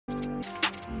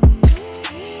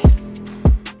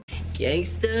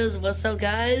Gangsters, what's up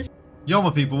guys? Yo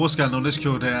my people, what's going on? It's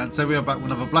Killed here, and today we are back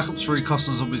with another Black Ops 3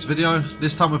 Custom Zombies video.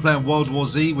 This time we're playing World War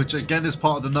Z, which again is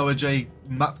part of the Noah J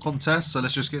map contest, so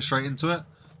let's just get straight into it.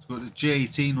 So we've got the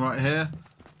G18 right here.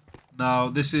 Now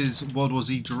this is World War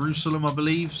Z Jerusalem, I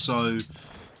believe, so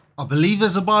I believe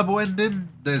there's a Bible ending.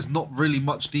 There's not really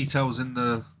much details in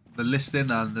the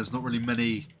listing, and there's not really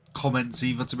many comments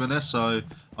either, to be honest, so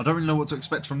I don't really know what to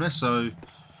expect from this, so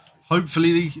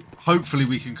hopefully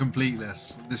we can complete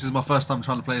this. This is my first time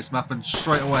trying to play this map, and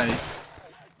straight away,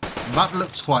 the map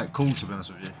looks quite cool, to be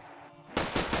honest with you.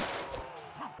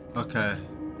 Okay.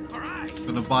 I'm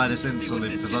going to buy this instantly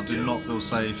because I do not feel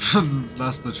safe.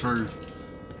 That's the truth.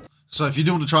 So if you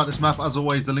do want to try this map, as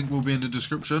always, the link will be in the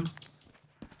description.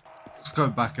 Let's go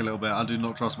back a little bit. I do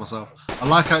not trust myself. I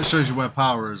like how it shows you where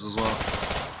power is as well.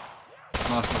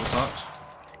 Nice little touch.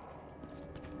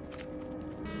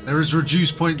 There is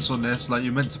reduced points on this, like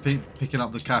you're meant to be picking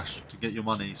up the cash to get your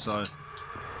money, so.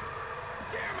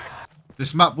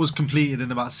 This map was completed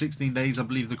in about 16 days, I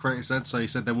believe the creator said, so he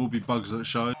said there will be bugs that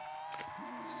show.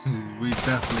 We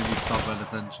definitely need to start paying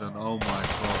attention. Oh my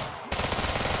god.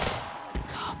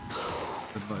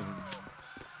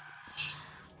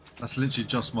 That's literally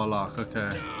just my luck, okay.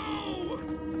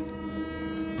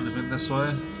 Anything this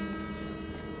way?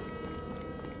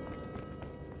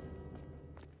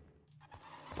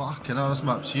 Fucking hell, this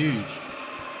map's huge.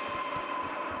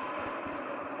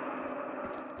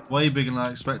 Way bigger than I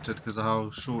expected because of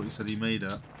how short he said he made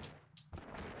it.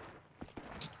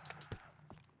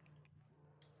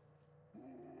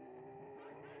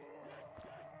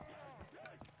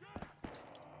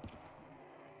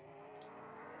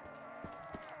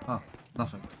 Oh,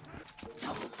 nothing.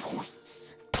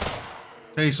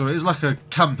 Okay, so it is like a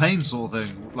campaign sort of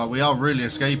thing. Like we are really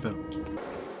escaping.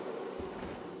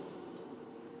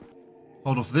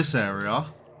 Hold off this area.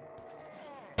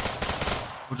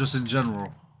 Or just in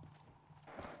general.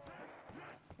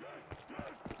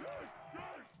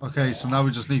 Okay, so now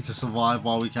we just need to survive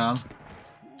while we can.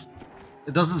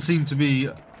 It doesn't seem to be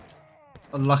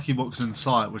a lucky box in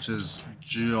sight, which is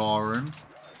jarring.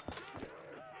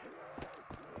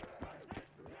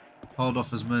 Hold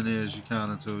off as many as you can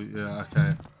until... Yeah,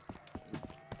 okay.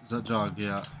 Is that jug?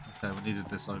 Yeah. Okay, we needed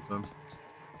this open.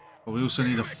 But we also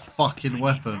need a fucking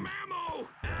weapon.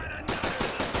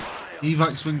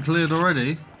 Evac's been cleared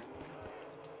already?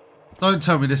 Don't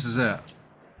tell me this is it.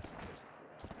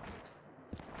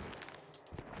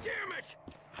 Damn it!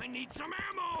 I need some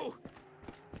ammo!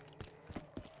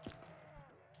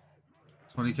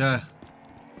 20k.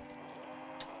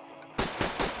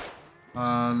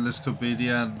 And this could be the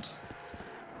end.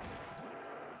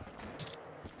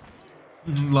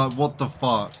 Like, what the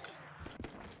fuck?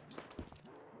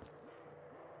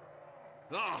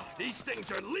 Oh, these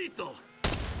things are lethal!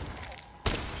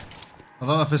 I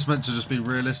don't know if it's meant to just be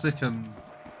realistic and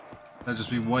there'll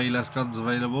just be way less guns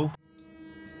available.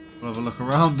 We'll have a look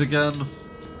around again.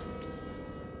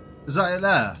 Is that it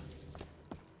there?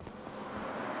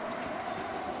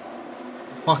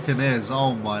 Fucking is.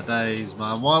 Oh my days,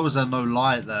 man. Why was there no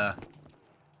light there?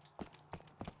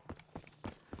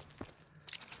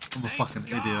 I'm a fucking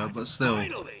idiot, but still.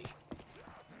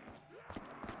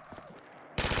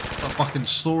 That fucking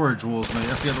storage wars, mate. You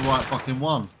have to get the right fucking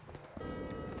one.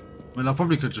 I mean, I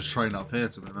probably could just train up here,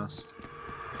 to be honest.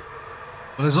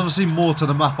 But there's obviously more to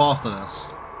the map after this.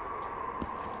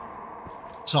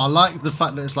 So I like the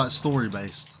fact that it's like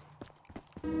story-based.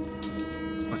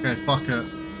 Okay, fuck it.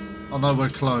 I know we're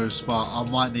close, but I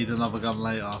might need another gun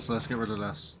later, so let's get rid of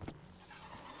this.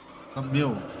 That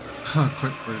mule.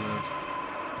 Quick reload.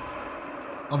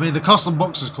 I mean, the custom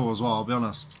box is cool as well, I'll be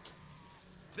honest.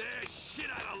 There's shit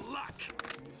out of luck.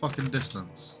 Fucking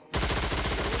distance.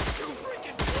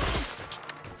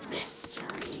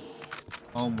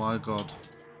 Oh my god.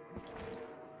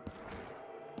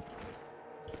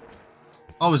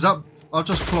 Oh, is that... I've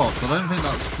just clocked. I don't think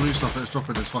that's blue stuff that's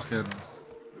dropping is fucking...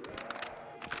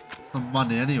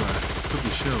 money anyway. Could be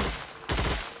shield.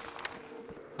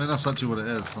 I think that's actually what it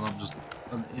is, and I'm just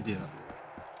an idiot.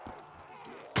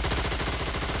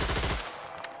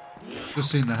 Just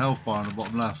seen the health bar on the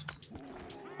bottom left.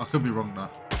 I could be wrong there.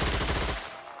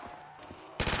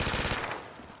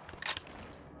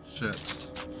 Shit.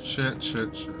 Shit.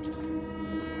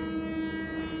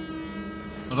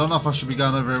 I don't know if I should be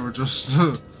going over here with just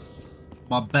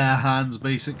my bare hands,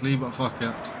 basically, but fuck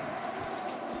it.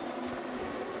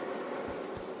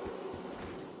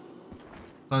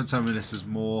 Don't tell me this is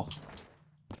more.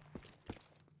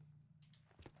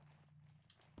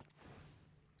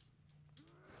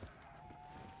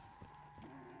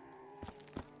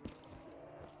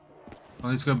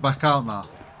 I need to go back out now.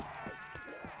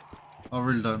 I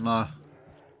really don't know.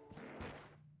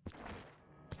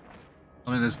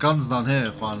 I mean, there's guns down here,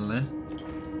 finally.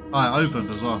 Oh, it opened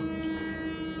as well.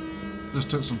 Just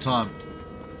took some time.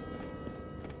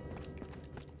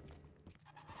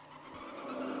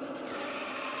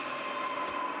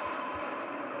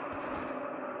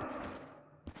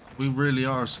 We really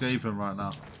are escaping right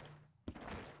now.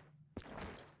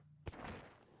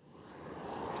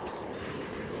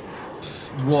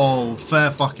 Whoa, fair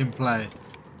fucking play.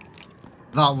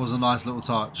 That was a nice little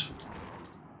touch.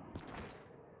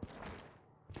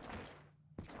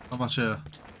 How much here?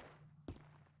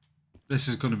 This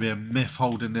is going to be a myth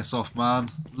holding this off, man.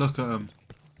 Look at him.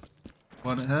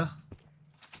 Want it here?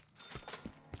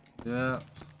 Yeah.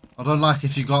 I don't like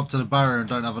if you go up to the barrier and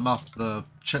don't have enough, the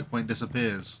checkpoint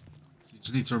disappears. You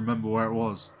just need to remember where it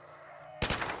was.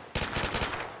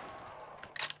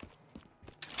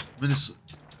 I mean, it's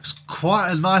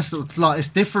quite a nice little, like, it's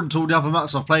different to all the other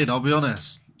maps I've played, I'll be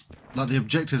honest. Like, the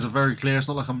objectives are very clear. It's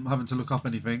not like I'm having to look up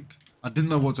anything. I didn't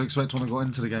know what to expect when I got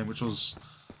into the game, which was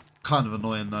kind of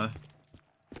annoying, though.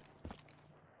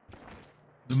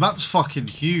 The map's fucking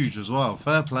huge as well.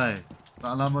 Fair play.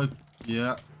 That ammo,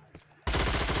 yeah.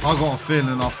 I got a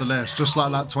feeling after this, just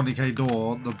like that 20k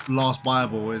door, the last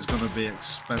Bible is going to be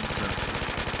expensive.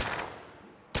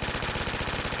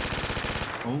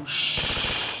 Oh,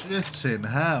 shit in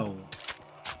hell.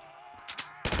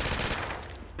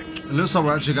 It looks like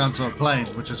we're actually going to a plane,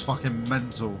 which is fucking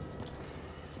mental.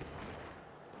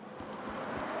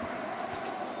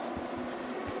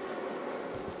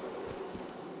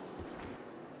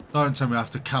 Don't tell me I have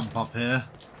to camp up here.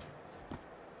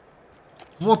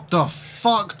 What the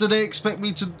fuck do they expect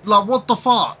me to... Like, what the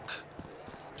fuck?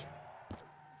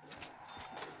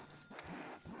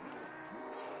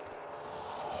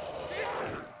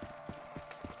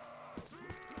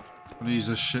 I'm gonna use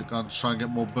this shit gun to try and get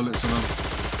more bullets in them.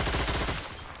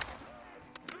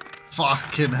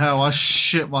 Fucking hell, I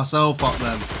shit myself up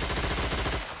then.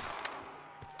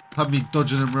 Had me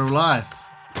dodging in real life.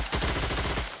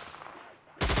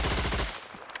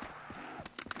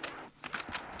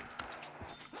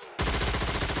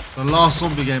 The last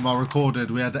zombie game I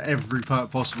recorded, we had every perk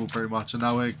possible pretty much, and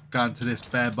now we're going to this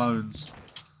bare bones.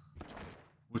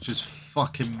 Which is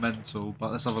fucking mental,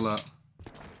 but let's have a look.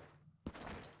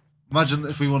 Imagine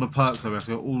if we want a perk though, we have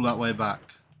to go all that way back.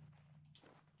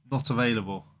 Not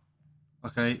available.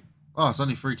 Okay. Oh, it's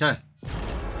only 3k.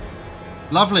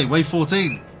 Lovely, wave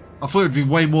 14. I thought it would be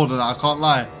way more than that, I can't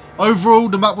lie. Overall,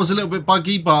 the map was a little bit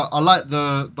buggy, but I like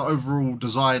the overall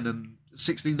design, and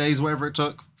 16 days, whatever it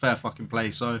took, fair fucking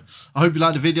play. So I hope you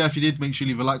liked the video. If you did, make sure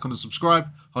you leave a like, comment, and subscribe.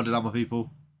 Hold it down, my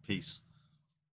people. Peace.